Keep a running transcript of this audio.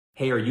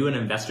Hey, are you an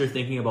investor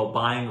thinking about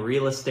buying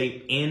real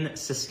estate in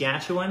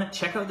Saskatchewan?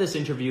 Check out this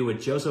interview with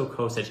Jozo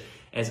Kosic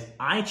as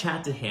I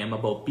chat to him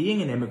about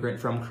being an immigrant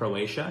from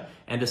Croatia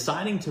and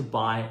deciding to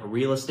buy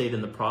real estate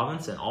in the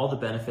province and all the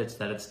benefits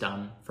that it's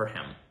done for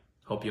him.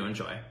 Hope you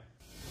enjoy.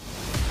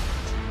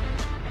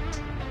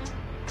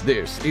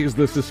 This is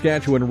the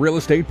Saskatchewan Real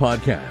Estate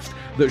Podcast,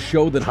 the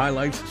show that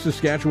highlights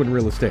Saskatchewan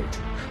real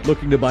estate.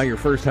 Looking to buy your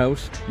first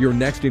house, your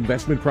next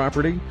investment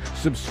property?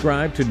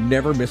 Subscribe to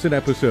never miss an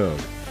episode.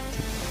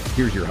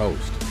 Here's your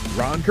host,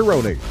 Ron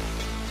Caroni.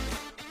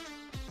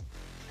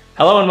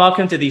 Hello and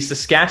welcome to the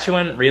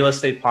Saskatchewan Real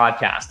Estate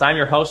Podcast. I'm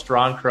your host,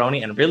 Ron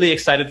Caroni, and really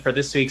excited for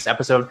this week's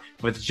episode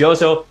with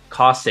Jozo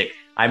Kosic.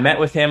 I met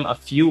with him a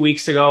few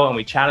weeks ago and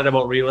we chatted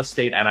about real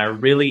estate, and I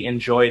really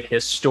enjoyed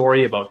his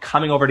story about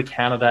coming over to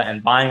Canada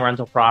and buying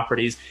rental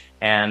properties,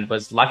 and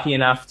was lucky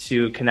enough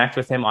to connect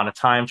with him on a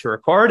time to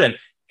record. And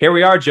here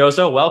we are,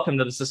 Jozo. Welcome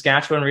to the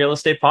Saskatchewan Real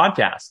Estate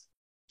Podcast.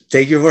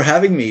 Thank you for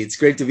having me. It's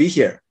great to be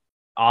here.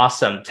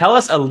 Awesome. Tell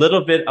us a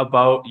little bit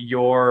about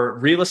your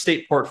real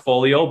estate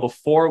portfolio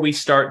before we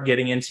start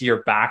getting into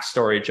your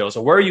backstory,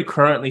 Jozo. Where are you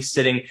currently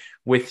sitting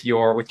with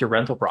your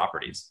rental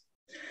properties?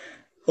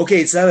 Okay,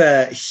 it's not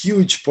a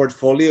huge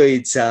portfolio.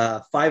 It's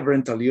 5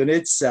 rental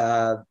units. 2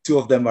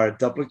 of them are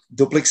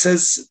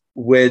duplexes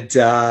with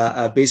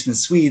a basement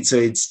suite. So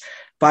it's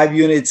 5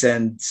 units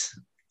and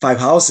 5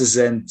 houses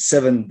and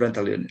 7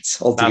 rental units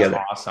altogether.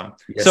 That's awesome.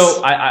 Yes.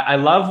 So I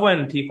love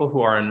when people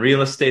who are in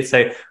real estate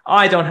say, oh,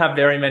 I don't have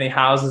very many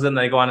houses. And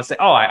they go on to say,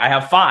 oh, I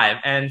have 5.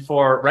 And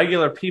for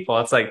regular people,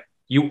 it's like,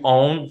 you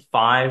own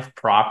 5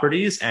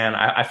 properties. And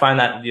I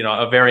find that,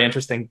 a very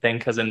interesting thing,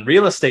 because in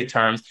real estate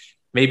terms,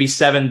 maybe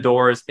 7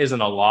 doors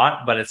isn't a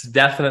lot, but it's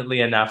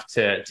definitely enough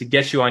to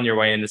get you on your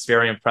way. And it's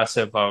very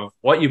impressive of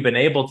what you've been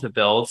able to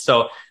build.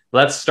 So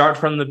let's start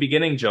from the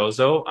beginning,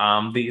 Jozo,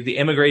 the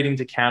immigrating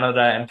to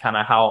Canada and kind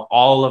of how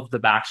all of the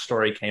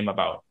backstory came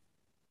about.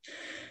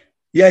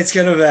 Yeah, it's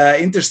kind of an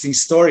interesting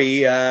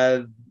story.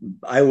 I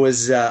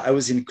was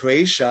in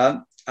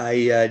Croatia.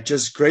 I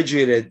just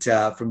graduated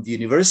from the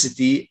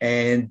university,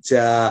 and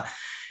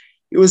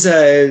it was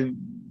a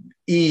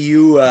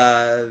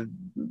EU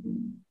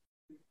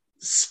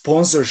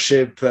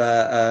sponsorship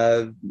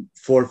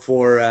for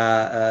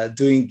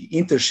doing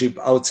internship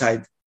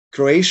outside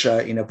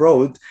Croatia in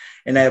abroad.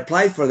 And I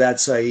applied for that.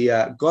 So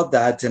I got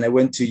that, and I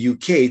went to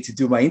UK to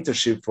do my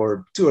internship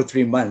for 2 or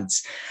 3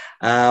 months.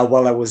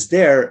 While I was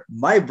there,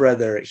 my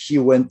brother, he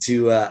went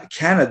to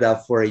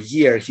Canada for a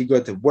year. He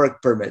got a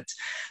work permit.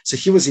 So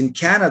he was in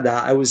Canada,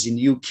 I was in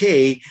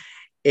UK.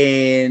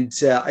 And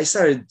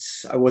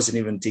I wasn't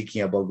even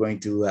thinking about going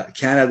to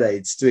Canada.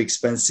 It's too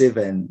expensive,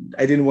 and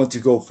I didn't want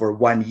to go for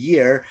 1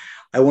 year.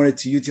 I wanted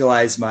to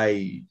utilize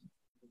my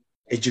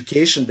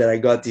education that I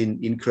got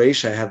in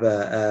Croatia. I have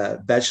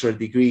a bachelor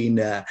degree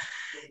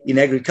in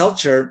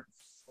agriculture.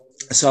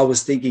 So I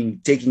was thinking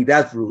taking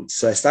that route.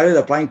 So I started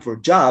applying for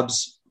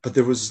jobs, but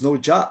there was no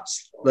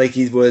jobs. Like,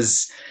 it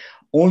was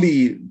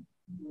only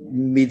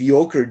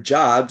mediocre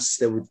jobs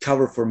that would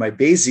cover for my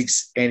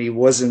basics, and it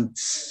wasn't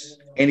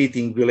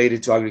anything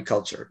related to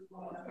agriculture.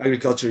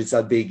 Agriculture is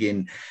not big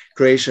in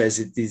Croatia as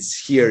it is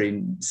here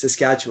in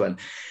Saskatchewan.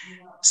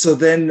 So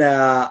then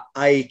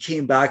I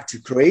came back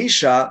to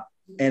Croatia,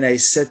 and I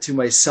said to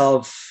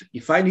myself,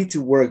 if I need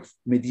to work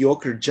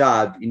mediocre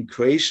job in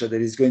Croatia that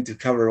is going to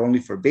cover only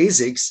for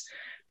basics,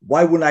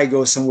 why wouldn't I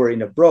go somewhere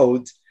in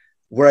abroad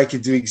where I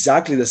could do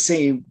exactly the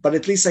same, but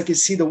at least I can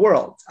see the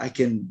world. I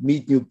can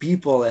meet new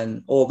people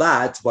and all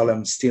that while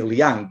I'm still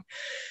young.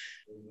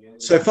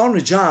 So I found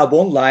a job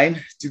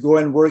online to go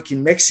and work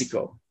in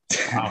Mexico.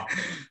 Wow.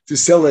 To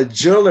sell a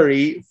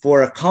jewelry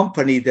for a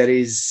company that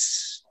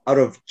is out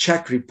of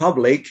Czech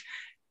Republic,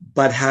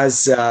 but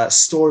has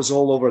stores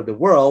all over the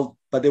world,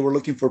 but they were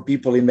looking for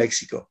people in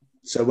Mexico.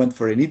 So I went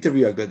for an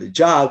interview, I got the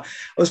job.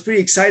 I was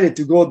pretty excited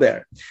to go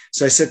there.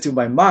 So I said to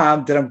my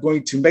mom that I'm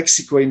going to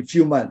Mexico in a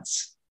few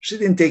months. She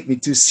didn't take me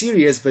too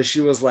serious, but she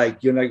was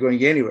like, you're not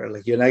going anywhere.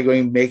 Like, you're not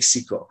going to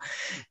Mexico,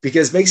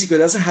 because Mexico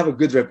doesn't have a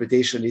good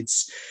reputation.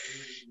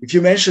 If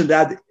you mention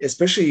that,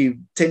 especially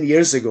 10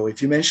 years ago,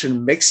 if you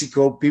mention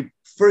Mexico,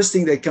 first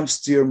thing that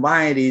comes to your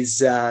mind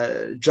is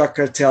drug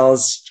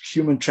cartels,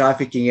 human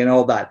trafficking, and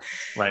all that.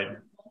 Right.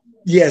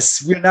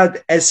 Yes, we're not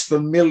as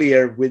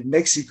familiar with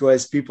Mexico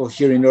as people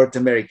here in North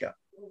America.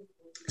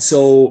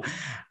 So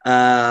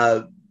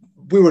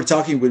we were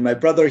talking with my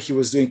brother. He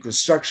was doing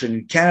construction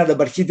in Canada,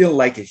 but he didn't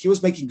like it. He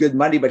was making good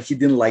money, but he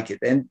didn't like it.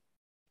 And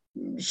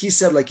he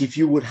said, like, if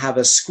you would have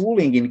a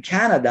schooling in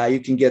Canada,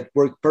 you can get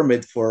work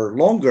permit for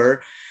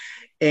longer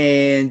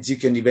and you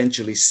can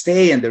eventually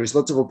stay. And there is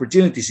lots of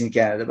opportunities in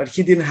Canada, but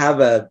he didn't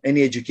have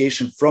any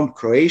education from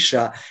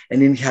Croatia and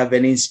didn't have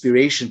any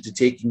inspiration to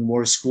taking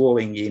more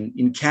schooling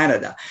in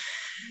Canada.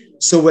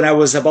 So when I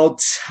was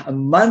about a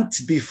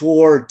month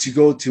before to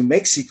go to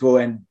Mexico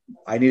and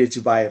I needed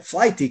to buy a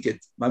flight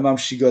ticket, my mom,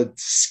 she got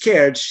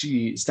scared.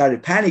 She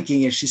started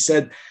panicking and she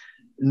said,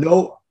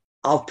 no,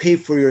 I'll pay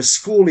for your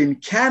school in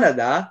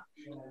Canada.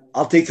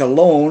 I'll take a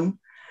loan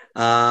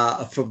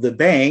from the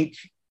bank.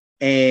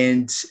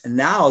 And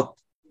now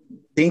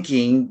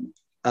thinking.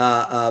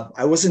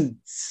 I wasn't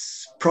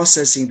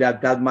processing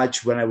that much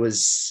when I was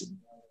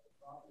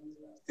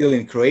still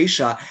in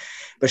Croatia,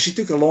 but she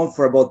took a loan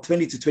for about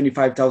 $20,000 to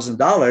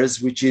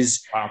 $25,000, which is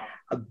Wow.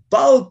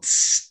 about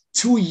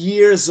 2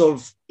 years of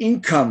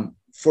income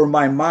for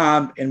my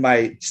mom and my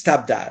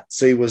stepdad.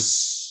 So it was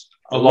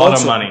A lot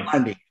of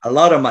money. A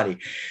lot of money.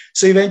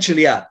 So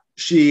eventually, yeah,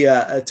 she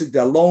took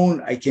the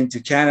loan. I came to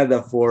Canada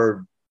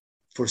for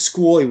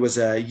school. It was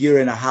a year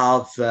and a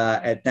half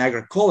at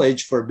Niagara College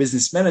for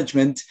business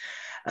management.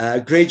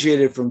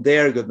 Graduated from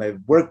there, got my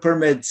work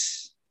permit,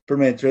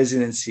 permanent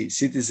residency,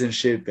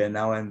 citizenship, and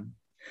now I'm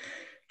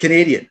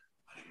Canadian.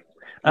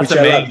 That's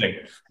amazing.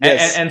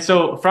 Yes. And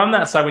so from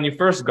that side, when you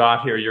first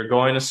got here, you're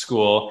going to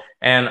school,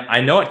 and I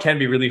know it can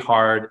be really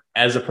hard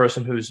as a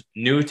person who's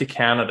new to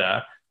Canada,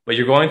 but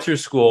you're going through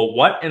school.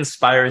 What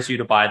inspires you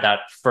to buy that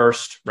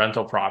first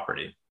rental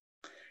property?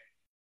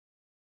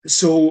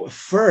 So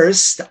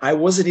first, I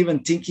wasn't even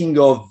thinking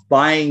of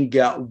buying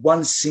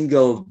one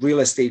single real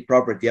estate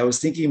property. I was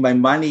thinking my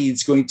money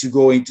is going to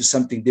go into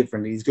something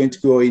different. It's going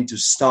to go into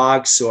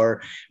stocks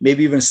or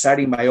maybe even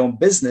starting my own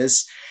business.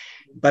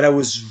 But I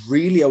was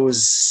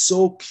so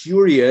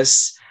curious.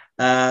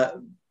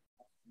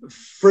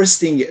 First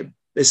thing,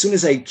 as soon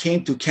as I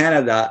came to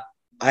Canada,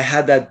 I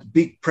had that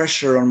big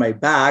pressure on my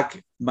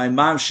back. My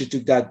mom, she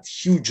took that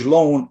huge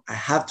loan. I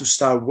have to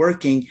start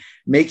working,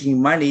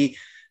 making money,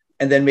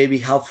 and then maybe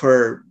help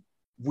her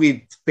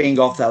with paying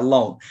off that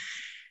loan.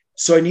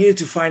 So I needed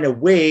to find a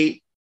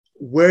way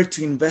where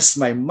to invest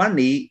my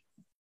money.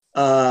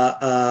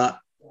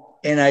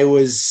 And I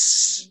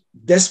was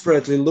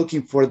desperately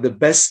looking for the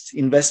best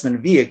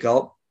investment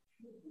vehicle.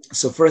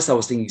 So first I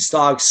was thinking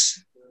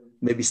stocks,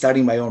 maybe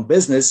starting my own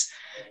business.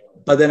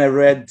 But then I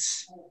read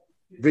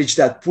Rich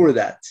Dad, Poor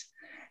Dad.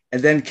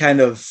 And then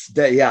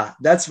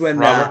that's when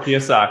Robert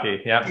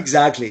Kiyosaki. Yeah,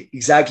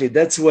 exactly.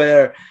 That's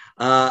where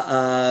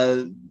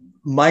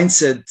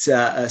mindset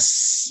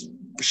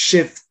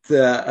shift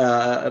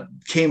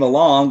came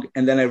along.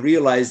 And then I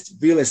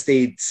realized real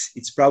estate,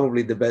 it's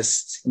probably the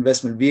best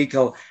investment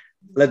vehicle.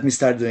 Let me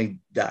start doing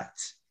that.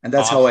 And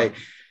that's awesome. How I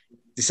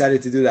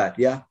decided to do that.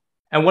 Yeah.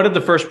 And what did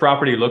the first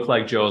property look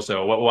like, Jozo?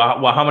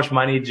 How much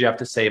money did you have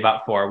to save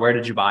up for? Where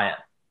did you buy it?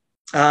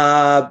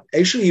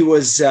 Actually, it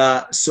was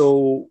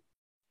so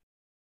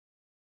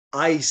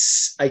I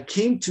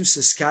came to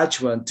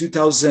Saskatchewan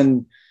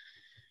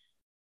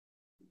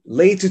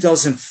late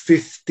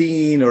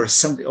 2015 or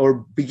something,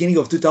 or beginning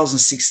of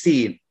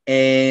 2016.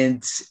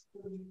 And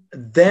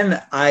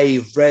then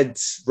I read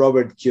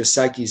Robert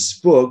Kiyosaki's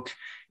book,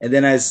 and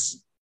then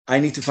I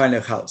need to find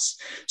a house.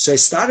 So I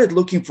started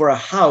looking for a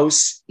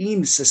house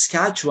in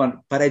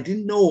Saskatchewan, but I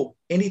didn't know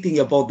anything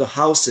about the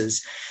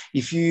houses.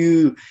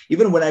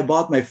 Even when I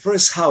bought my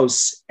first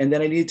house and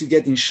then I needed to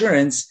get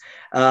insurance,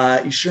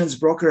 insurance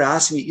broker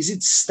asked me, is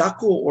it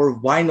stucco or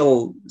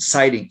vinyl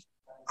siding?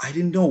 I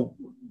didn't know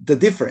the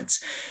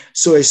difference.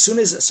 So I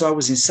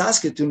was in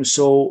Saskatoon.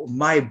 So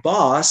my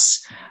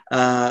boss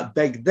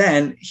back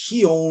then,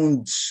 he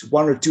owned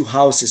one or two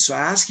houses. So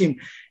I asked him,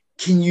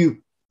 can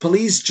you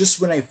please,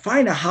 just when I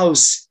find a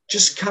house,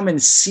 just come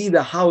and see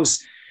the house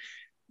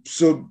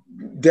so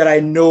that I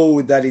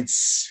know that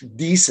it's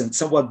decent,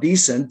 somewhat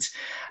decent,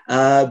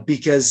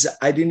 because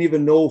I didn't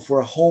even know for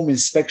a home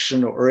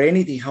inspection or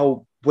anything,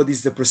 what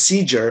is the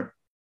procedure,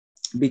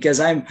 because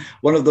I'm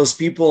one of those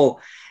people,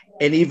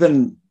 and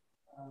even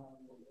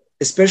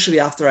especially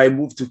after I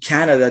moved to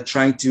Canada,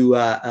 trying to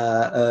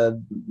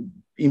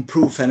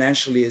improve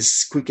financially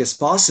as quick as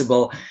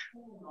possible,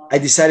 I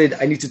decided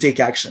I need to take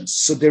actions.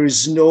 So there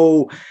is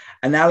no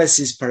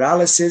analysis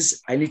paralysis.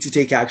 I need to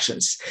take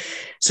actions.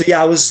 So yeah,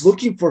 I was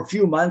looking for a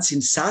few months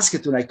in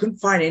Saskatoon. I couldn't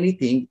find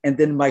anything. And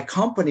then my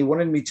company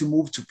wanted me to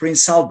move to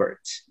Prince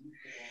Albert.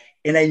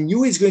 And I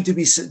knew it's going to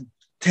be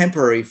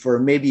temporary for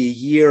maybe a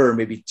year or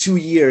maybe 2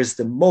 years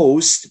the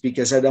most,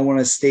 because I don't want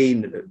to stay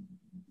in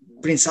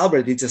Prince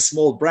Albert. It's a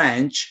small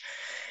branch.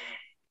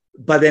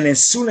 But then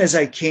as soon as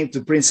I came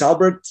to Prince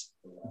Albert,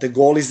 the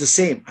goal is the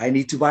same. I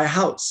need to buy a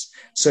house.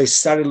 So I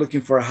started looking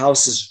for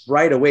houses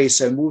right away.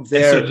 So I moved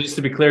there. And so just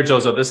to be clear,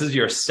 Jozo, this is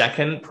your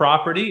second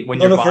property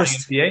when you're buying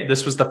in PA?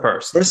 This was the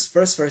first?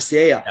 First,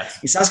 yeah. Yes.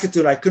 In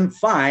Saskatoon, I couldn't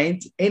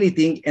find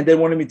anything and they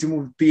wanted me to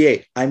move to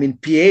PA. I'm in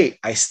PA.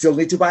 I still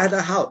need to buy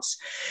the house.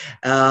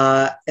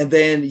 And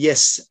then,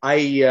 yes,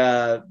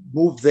 I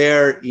moved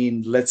there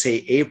in, let's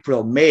say,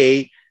 April,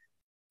 May.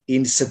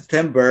 In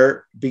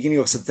September, beginning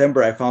of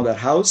September, I found that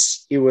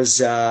house. It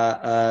was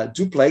a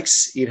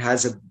duplex. It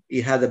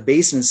had a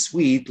basement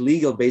suite,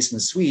 legal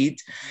basement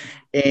suite.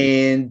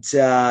 And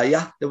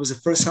that was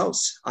the first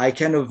house. I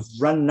kind of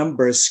run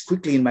numbers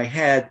quickly in my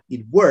head.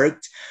 It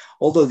worked,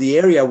 although the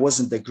area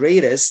wasn't the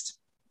greatest.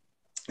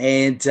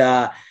 And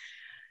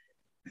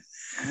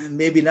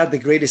maybe not the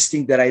greatest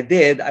thing that I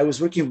did. I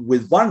was working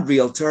with one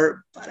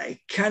realtor, but I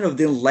kind of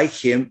didn't like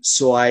him.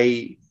 So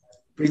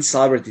Prince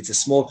Albert, it's a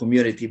small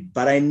community,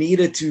 but I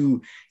needed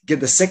to get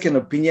the second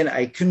opinion.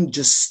 I couldn't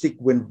just stick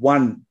with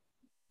one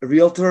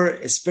realtor,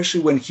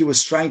 especially when he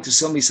was trying to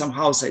sell me some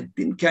house. I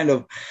didn't kind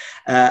of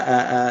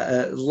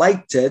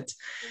liked it.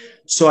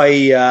 So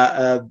I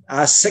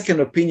asked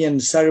second opinion,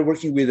 started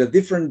working with a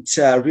different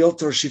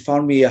realtor. She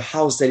found me a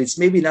house that it's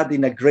maybe not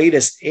in the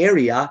greatest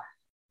area,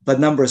 but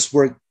numbers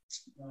worked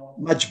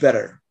much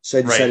better. So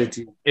I decided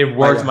to. It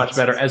works much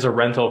better as a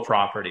rental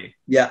property.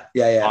 Yeah.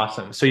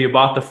 Awesome. So you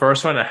bought the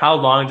first one, and how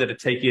long did it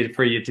take you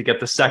for you to get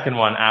the second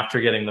one after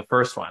getting the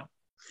first one?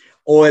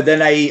 Oh, and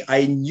then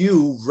I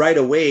knew right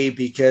away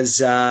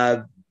because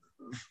I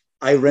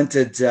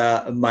rented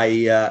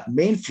my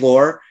main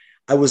floor.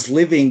 I was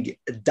living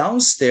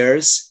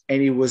downstairs,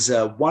 and it was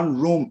one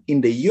room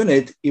in the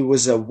unit. It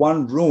was a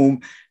one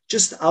room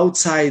just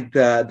outside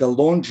the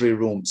laundry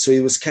room. So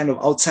it was kind of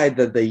outside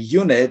the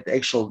unit,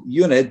 actual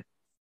unit,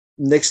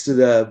 next to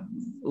the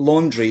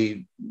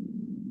laundry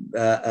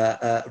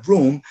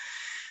room.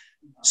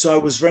 So I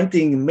was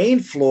renting main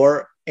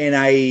floor, and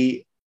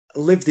I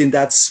lived in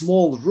that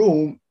small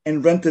room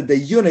and rented the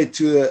unit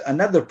to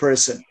another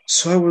person.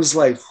 So I was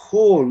like,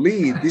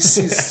 holy, this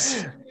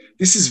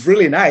is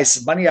really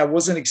nice. Money I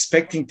wasn't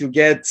expecting to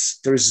get.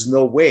 There's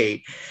no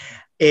way.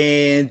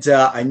 And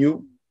I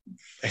knew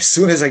as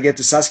soon as I get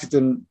to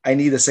Saskatoon, I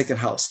need a second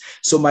house.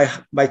 So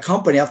my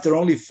company, after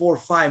only 4 or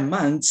 5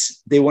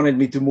 months, they wanted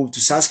me to move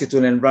to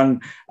Saskatoon and run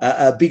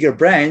a bigger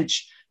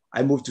branch.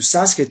 I moved to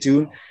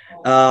Saskatoon.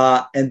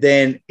 And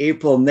then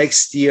April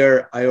next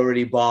year, I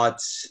already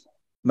bought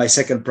my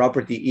second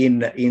property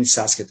in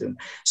Saskatoon.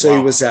 So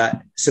It was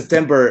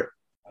September,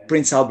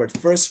 Prince Albert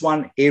first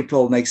one,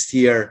 April next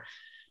year,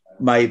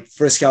 my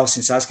first house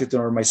in Saskatoon,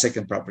 or my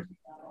second property.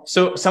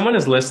 So someone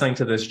is listening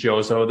to this,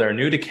 Jozo, they're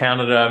new to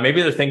Canada.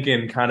 Maybe they're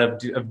thinking kind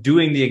of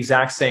doing the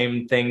exact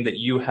same thing that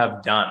you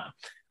have done.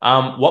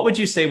 What would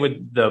you say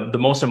would the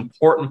most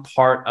important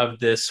part of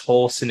this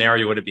whole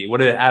scenario would it be?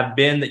 Would it have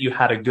been that you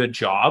had a good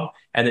job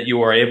and that you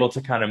were able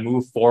to kind of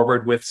move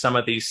forward with some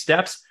of these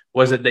steps?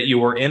 Was it that you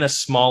were in a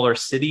smaller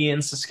city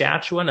in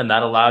Saskatchewan and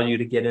that allowed you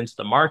to get into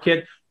the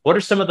market? What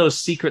are some of those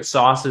secret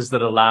sauces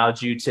that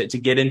allowed you to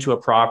get into a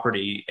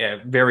property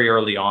very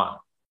early on?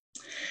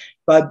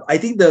 But I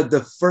think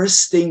the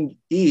first thing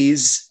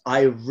is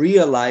I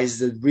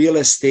realized that real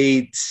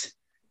estate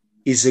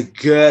is a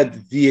good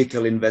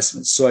vehicle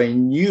investment. So I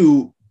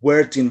knew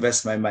where to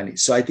invest my money.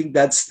 So I think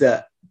that's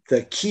the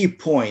key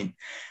point.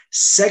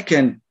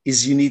 Second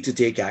is you need to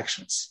take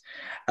actions.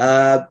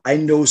 I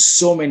know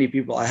so many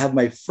people. I have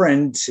my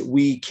friend,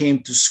 we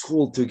came to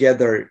school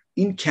together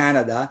in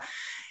Canada,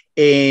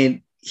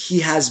 and he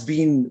has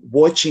been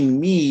watching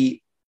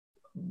me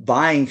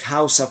buying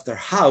house after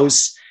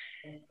house,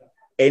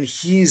 and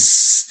he's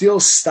still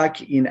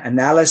stuck in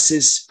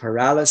analysis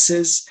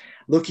paralysis,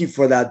 looking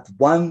for that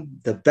one,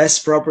 the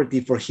best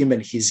property for him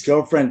and his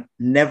girlfriend.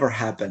 Never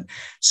happened.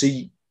 So,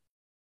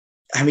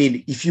 I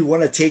mean, if you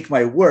want to take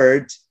my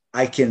word,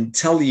 I can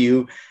tell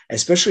you,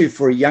 especially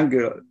for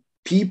younger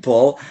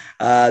people,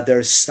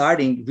 they're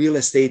starting, real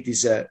estate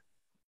is a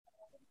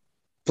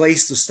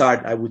place to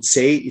start. I would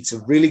say it's a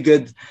really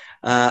good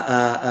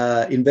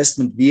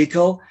investment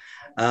vehicle.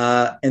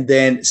 And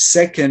then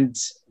second,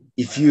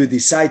 if you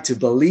decide to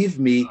believe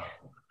me,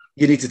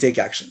 you need to take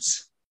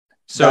actions.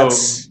 So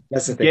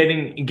that's the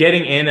thing.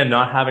 Getting in and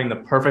not having the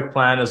perfect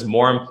plan is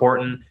more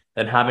important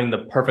than having the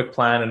perfect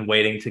plan and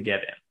waiting to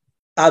get in.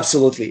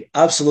 Absolutely.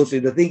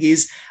 The thing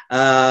is,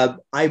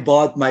 I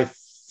bought my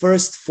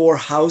first 4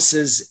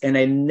 houses, and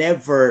I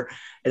never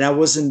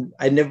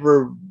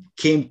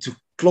came to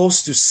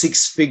close to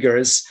 6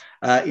 figures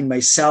in my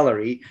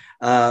salary.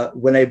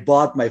 When I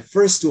bought my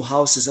first 2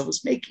 houses, I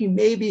was making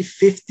maybe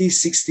 50,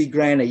 60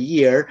 grand a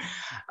year.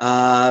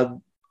 I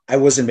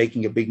wasn't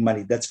making a big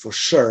money, that's for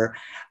sure.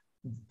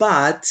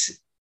 But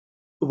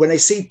when I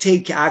say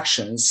take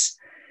actions,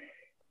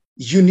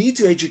 you need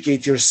to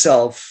educate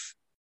yourself.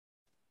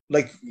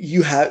 Like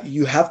you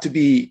have to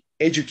be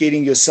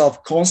educating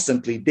yourself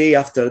constantly, day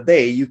after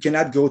day. You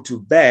cannot go to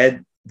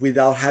bed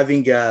without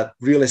having a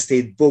real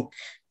estate book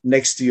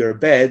next to your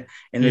bed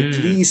and at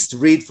least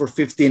read for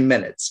 15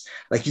 minutes.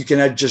 Like you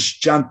cannot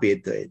just jump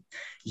into it.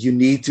 You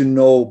need to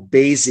know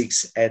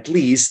basics at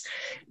least.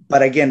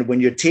 But again, when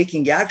you're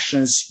taking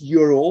actions,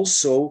 you're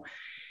also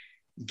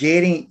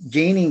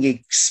gaining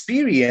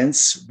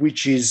experience,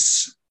 which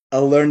is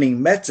a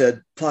learning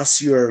method,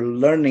 plus you're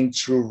learning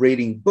through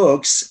reading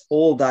books.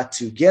 All that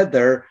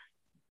together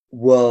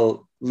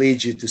will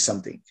lead you to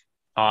something.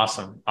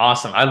 Awesome.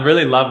 I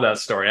really love that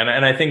story. And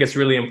I think it's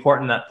really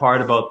important, that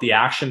part about the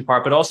action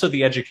part, but also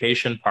the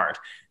education part,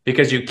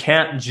 because you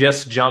can't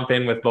just jump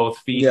in with both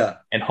feet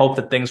and hope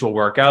that things will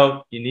work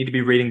out. You need to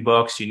be reading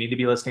books. You need to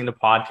be listening to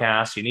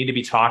podcasts. You need to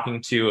be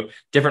talking to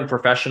different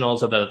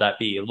professionals, whether that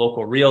be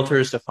local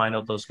realtors to find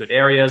out those good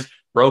areas,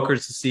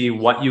 brokers to see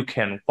what you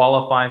can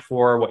qualify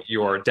for, what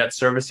your debt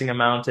servicing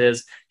amount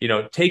is. You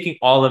know, taking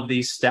all of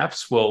these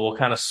steps will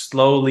kind of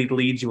slowly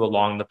lead you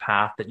along the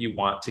path that you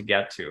want to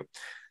get to.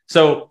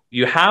 So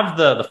you have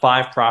the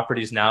 5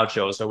 properties now,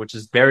 Jozo, which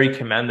is very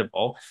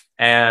commendable.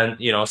 And,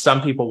 you know,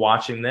 some people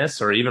watching this,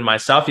 or even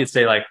myself, you'd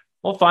say like,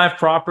 Well, five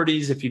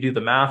properties, if you do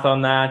the math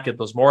on that, get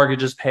those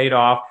mortgages paid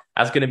off,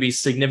 that's going to be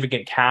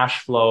significant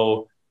cash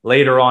flow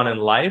later on in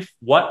life.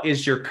 What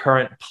is your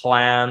current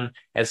plan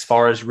as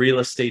far as real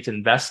estate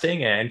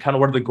investing, and kind of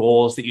what are the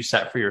goals that you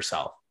set for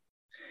yourself?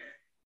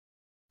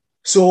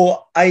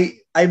 So I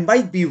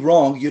might be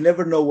wrong. You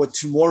never know what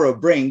tomorrow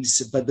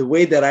brings, but the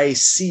way that I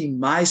see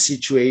my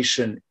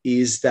situation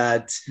is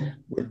that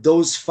with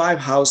those five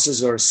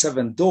houses or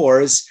seven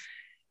doors,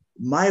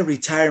 my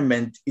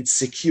retirement is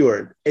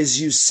secured.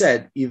 As you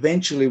said,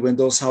 eventually when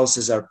those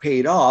houses are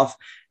paid off,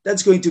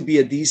 that's going to be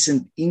a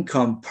decent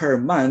income per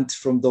month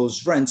from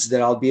those rents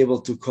that I'll be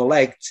able to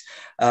collect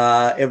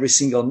every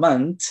single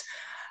month.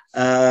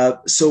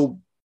 So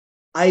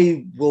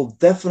I will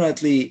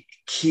definitely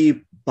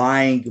keep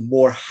buying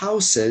more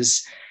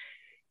houses.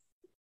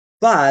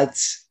 But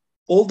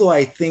although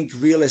I think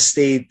real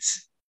estate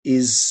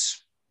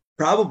is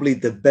probably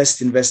the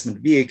best investment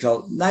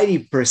vehicle,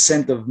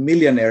 90% of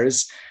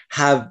millionaires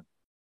have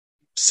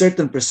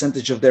certain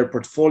percentage of their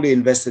portfolio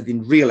invested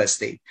in real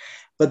estate.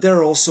 But there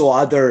are also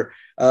other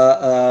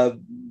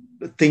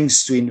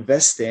things to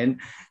invest in.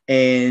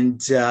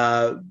 And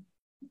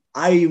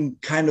I'm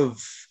kind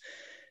of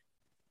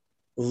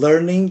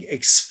learning,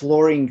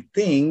 exploring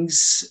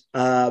things.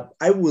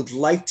 I would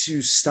like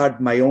to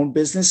start my own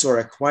business or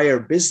acquire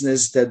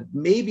business that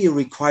maybe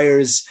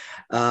requires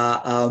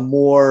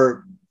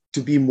more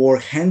to be more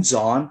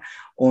hands-on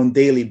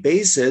daily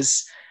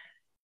basis,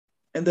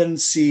 and then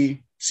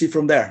see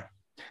from there.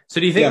 So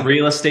do you think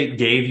real estate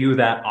gave you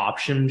that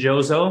option,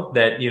 Jozo,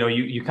 that,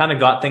 you kind of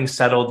got things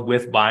settled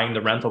with buying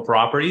the rental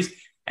properties,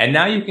 and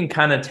now you can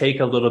kind of take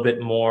a little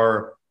bit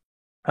more,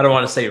 I don't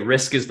want to say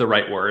risk is the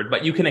right word,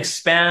 but you can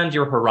expand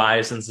your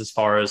horizons as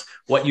far as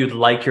what you'd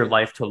like your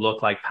life to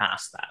look like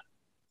past that?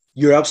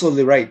 You're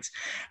absolutely right.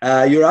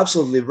 You're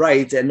absolutely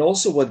right. And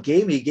also what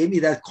gave me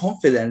that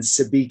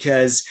confidence,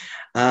 because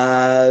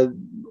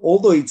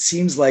although it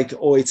seems like,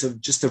 oh, it's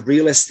just a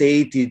real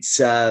estate, it's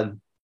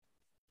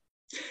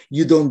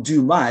you don't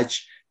do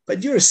much,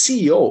 but you're a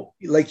CEO,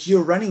 like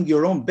you're running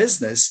your own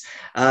business.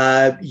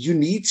 You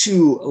need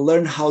to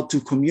learn how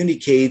to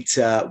communicate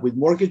with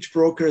mortgage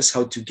brokers,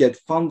 how to get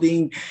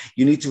funding.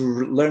 You need to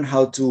learn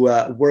how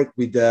to work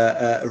with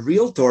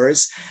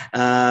realtors,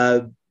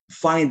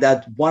 find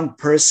that one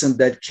person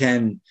that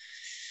can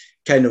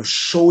kind of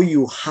show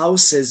you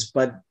houses,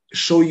 but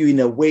show you in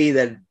a way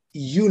that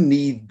you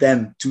need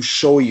them to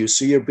show you.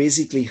 So you're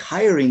basically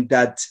hiring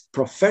that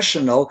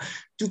professional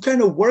to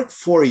kind of work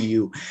for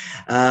you.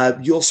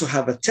 You also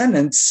have a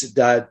tenants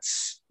that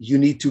you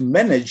need to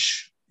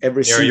manage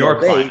every single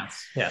day.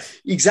 Clients. Yes,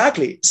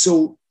 exactly.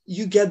 So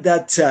you get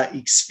that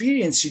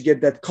experience, you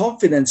get that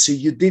confidence. So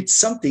you did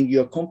something,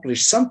 you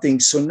accomplished something.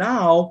 So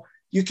now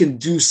you can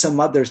do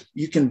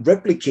you can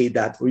replicate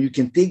that, or you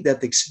can take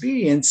that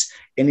experience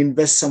and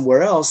invest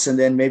somewhere else, and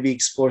then maybe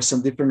explore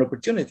some different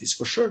opportunities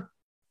for sure.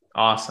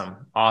 Awesome.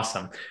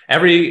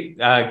 Every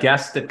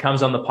guest that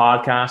comes on the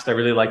podcast, I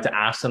really like to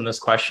ask them this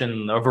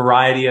question, a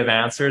variety of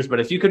answers.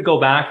 But if you could go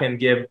back and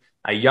give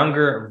a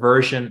younger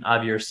version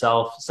of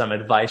yourself some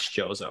advice,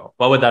 Jozo,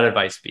 what would that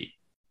advice be?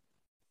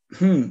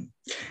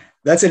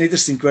 That's an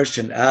interesting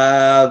question.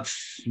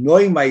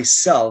 Knowing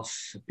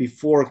myself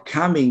before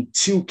coming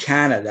to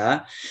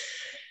Canada,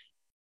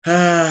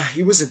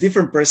 he was a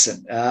different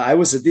person. I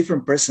was a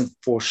different person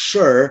for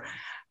sure.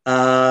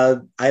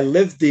 I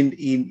lived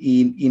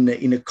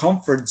in a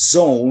comfort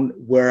zone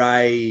where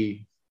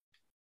I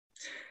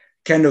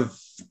kind of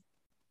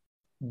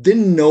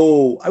didn't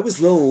know. I was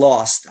a little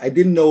lost. I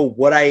didn't know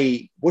what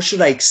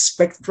should I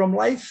expect from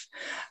life,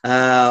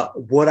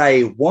 what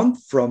I want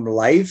from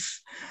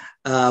life,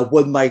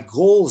 what my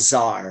goals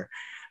are.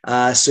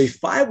 So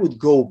if I would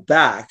go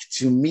back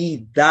to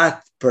meet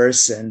that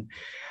person,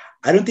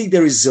 I don't think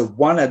there is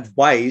one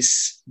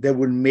advice that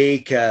would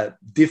make a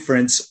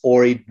difference,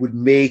 or it would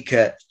make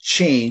a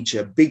change,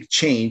 a big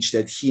change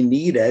that he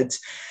needed.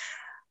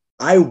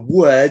 I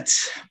would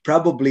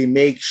probably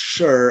make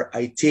sure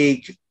I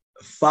take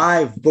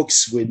 5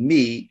 books with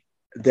me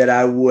that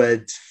I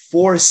would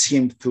force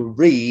him to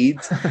read.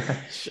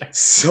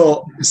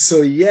 So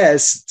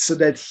yes, so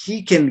that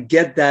he can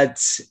get that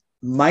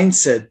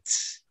mindset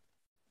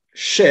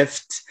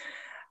shift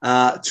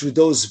through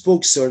those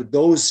books, or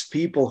those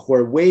people who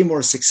are way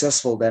more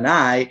successful than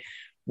I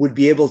would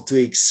be able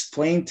to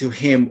explain to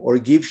him or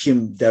give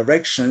him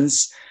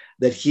directions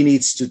that he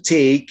needs to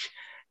take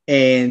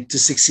and to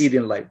succeed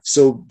in life.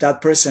 So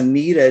that person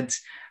needed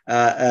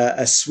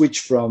a switch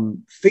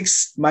from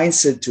fixed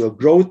mindset to a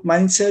growth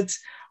mindset,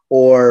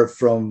 or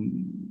from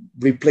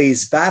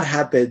replace bad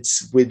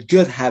habits with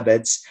good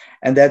habits.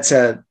 And that's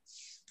a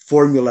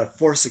formula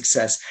for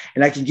success.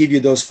 And I can give you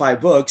those 5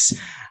 books.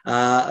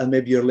 And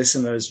maybe your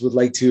listeners would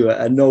like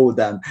to know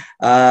them.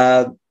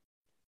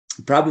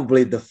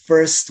 Probably the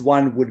first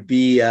one would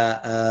be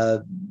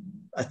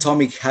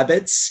Atomic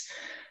Habits.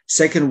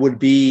 Second would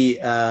be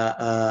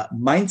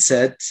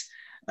Mindset.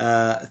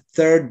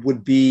 Third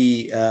would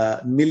be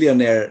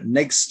Millionaire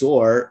Next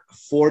Door.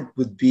 Fourth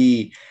would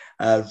be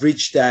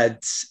Rich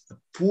Dad,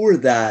 Poor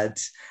Dad.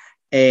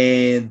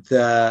 And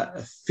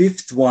the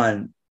fifth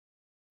one,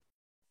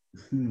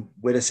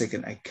 wait a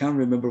second, I can't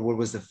remember what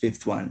was the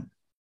fifth one,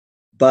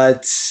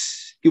 but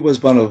it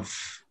was one of.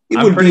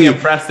 I'm pretty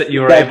impressed that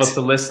you were able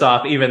to list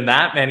off even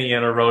that many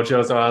in a row,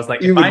 Joe. So I was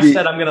like, if I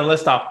said I'm going to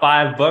list off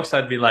 5 books,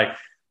 I'd be like,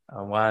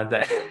 oh, wow,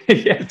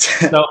 yeah.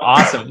 So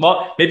awesome.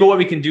 Well, maybe what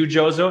we can do,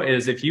 Jozo,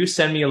 is if you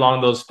send me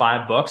along those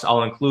 5 books,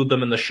 I'll include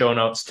them in the show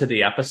notes to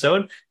the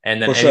episode.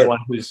 And then anyone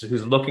who's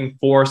looking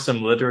for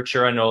some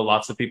literature, I know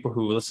lots of people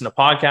who listen to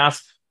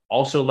podcasts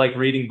also like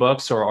reading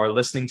books or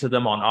listening to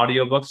them on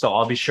audiobooks. So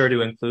I'll be sure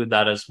to include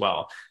that as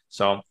well.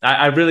 So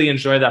I really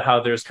enjoy that,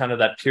 how there's kind of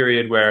that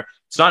period where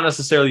it's not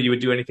necessarily you would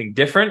do anything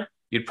different.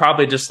 You'd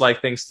probably just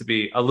like things to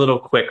be a little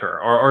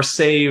quicker or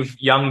save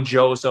young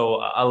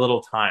Jozo a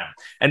little time.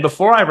 And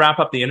before I wrap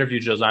up the interview,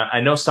 Jozo,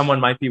 I know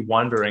someone might be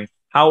wondering,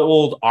 how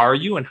old are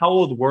you and how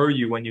old were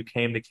you when you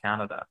came to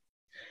Canada?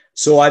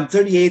 So I'm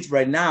 38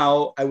 right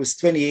now. I was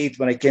 28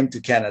 when I came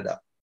to Canada.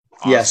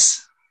 Awesome.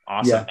 Yes.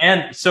 Awesome. Yeah.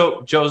 And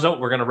so, Jozo,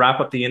 we're going to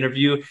wrap up the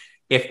interview.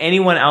 If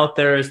anyone out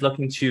there is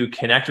looking to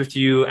connect with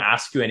you,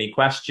 ask you any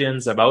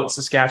questions about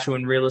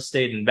Saskatchewan real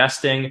estate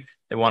investing,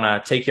 they want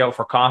to take you out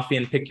for coffee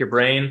and pick your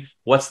brain,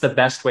 what's the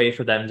best way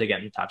for them to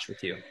get in touch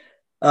with you?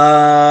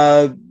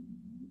 Probably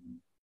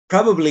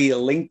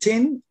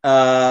LinkedIn.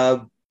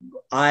 I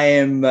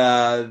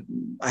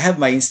have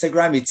my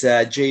Instagram. It's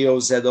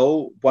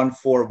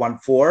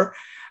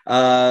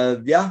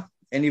JOZO1414. Yeah.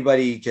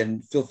 Anybody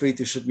can feel free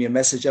to shoot me a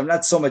message. I'm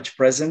not so much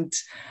present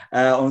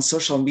on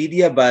social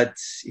media, but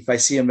if I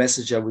see a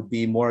message, I would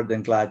be more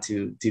than glad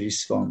to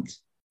respond.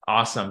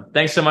 Awesome.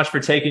 Thanks so much for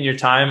taking your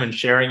time and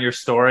sharing your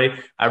story.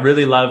 I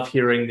really love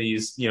hearing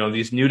these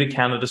new to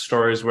Canada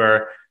stories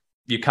where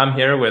you come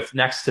here with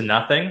next to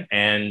nothing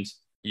and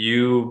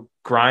you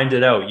grind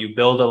it out. You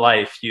build a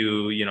life,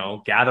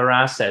 you gather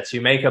assets,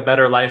 you make a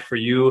better life for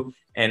you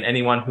and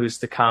anyone who's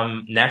to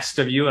come next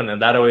of you.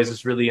 And that always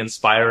is really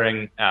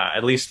inspiring,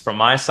 at least from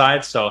my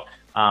side. So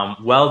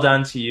well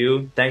done to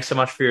you. Thanks so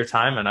much for your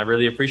time. And I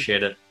really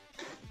appreciate it.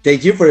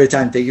 Thank you for your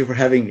time. Thank you for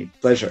having me.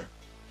 Pleasure.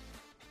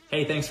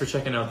 Hey, thanks for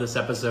checking out this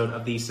episode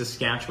of the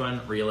Saskatchewan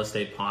Real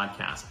Estate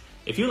Podcast.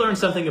 If you learned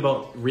something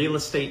about real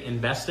estate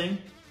investing,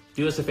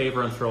 do us a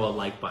favor and throw a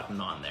like button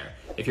on there.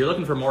 If you're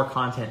looking for more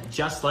content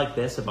just like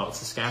this about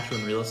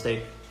Saskatchewan real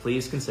estate,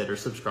 please consider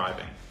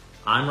subscribing.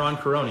 I'm Ron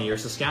Caroni, your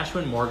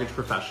Saskatchewan mortgage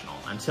professional.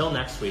 Until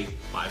next week,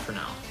 bye for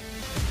now.